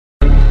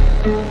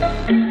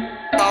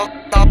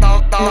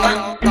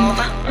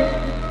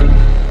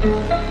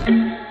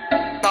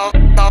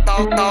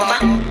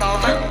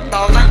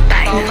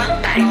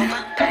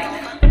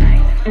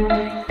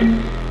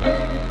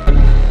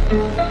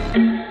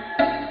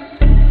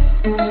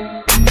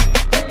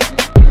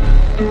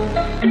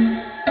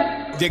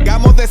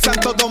Llegamos de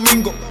Santo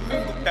Domingo,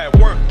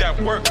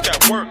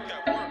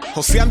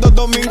 joseando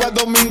domingo a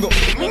domingo.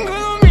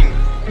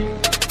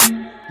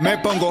 Me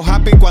pongo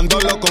happy cuando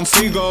lo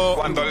consigo.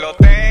 Cuando lo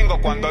tengo.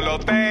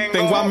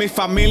 Tengo a mi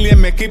familia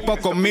en mi equipo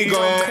conmigo.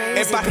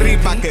 Es pa'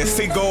 arriba que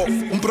sigo.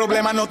 Un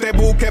problema no te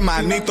busques,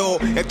 manito.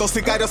 Estos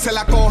sicarios se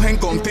la cogen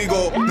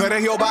contigo. No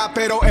eres Jehová,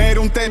 pero eres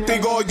un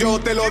testigo. Yo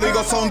te lo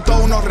digo, son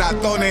todos unos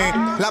ratones.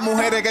 Las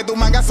mujeres que tú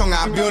mangas son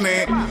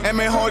aviones. Es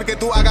mejor que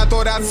tú hagas tus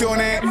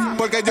oraciones,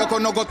 porque yo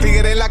conozco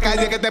tigres en la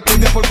calle que te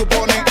piden por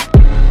cupones.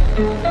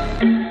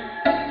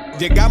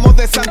 Llegamos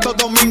de Santo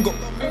Domingo,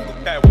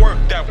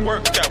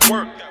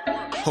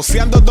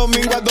 joseando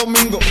domingo a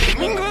domingo.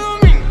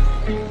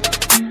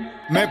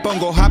 Me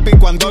pongo happy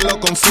cuando lo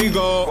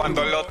consigo.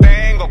 Cuando lo tengo.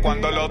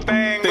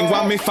 Tengo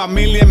a mi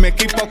familia en mi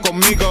equipo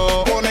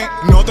conmigo.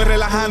 No estoy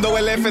relajando,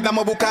 el F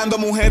estamos buscando.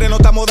 Mujeres no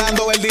estamos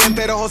dando el día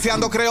entero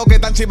joseando. Creo que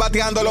están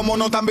chivateando, los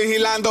monos están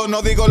vigilando.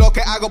 No digo lo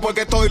que hago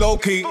porque estoy low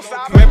key.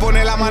 Me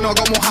pone la mano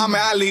como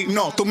Muhammad Ali.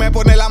 No, tú me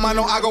pones la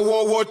mano, hago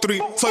World War 3.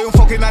 Soy un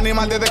fucking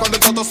animal desde cuando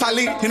el toto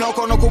salí. Y no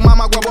conozco un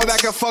mamá huevo de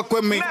que fuck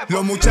with me.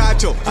 Los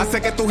muchachos hace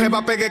que tu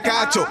jefa pegue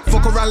cacho.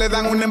 Fuck around, le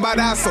dan un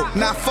embarazo.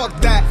 Nah, fuck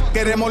that.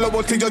 Queremos los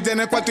bolsillos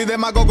llenos de cuarto y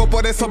demagogo.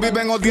 Por eso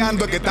viven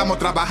odiando, es que estamos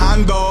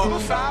trabajando.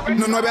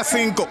 No 9 a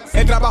 5,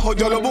 el trabajo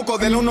yo lo busco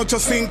del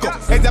 185.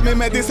 Ella a mí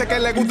me dice que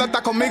le gusta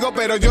estar conmigo,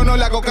 pero yo no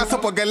le hago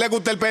caso porque le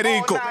gusta el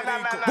perico.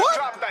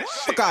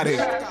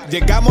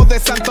 Llegamos de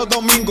Santo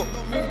Domingo,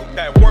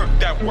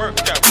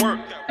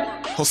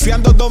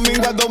 joseando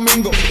domingo a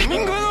domingo.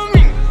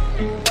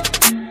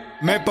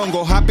 Me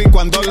pongo happy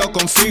cuando lo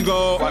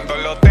consigo. Cuando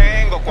lo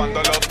tengo.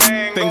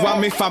 Tengo a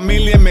mi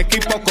familia en mi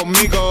equipo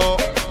conmigo.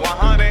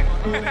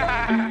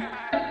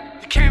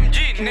 100.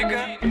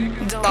 Nigga.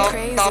 Don't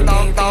crazy,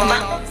 baby.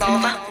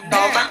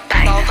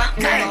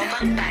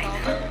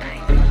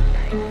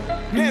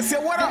 Necia,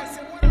 what up?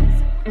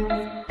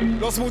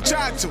 Los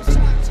muchachos.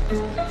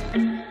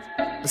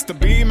 Mr.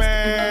 B,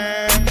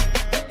 man.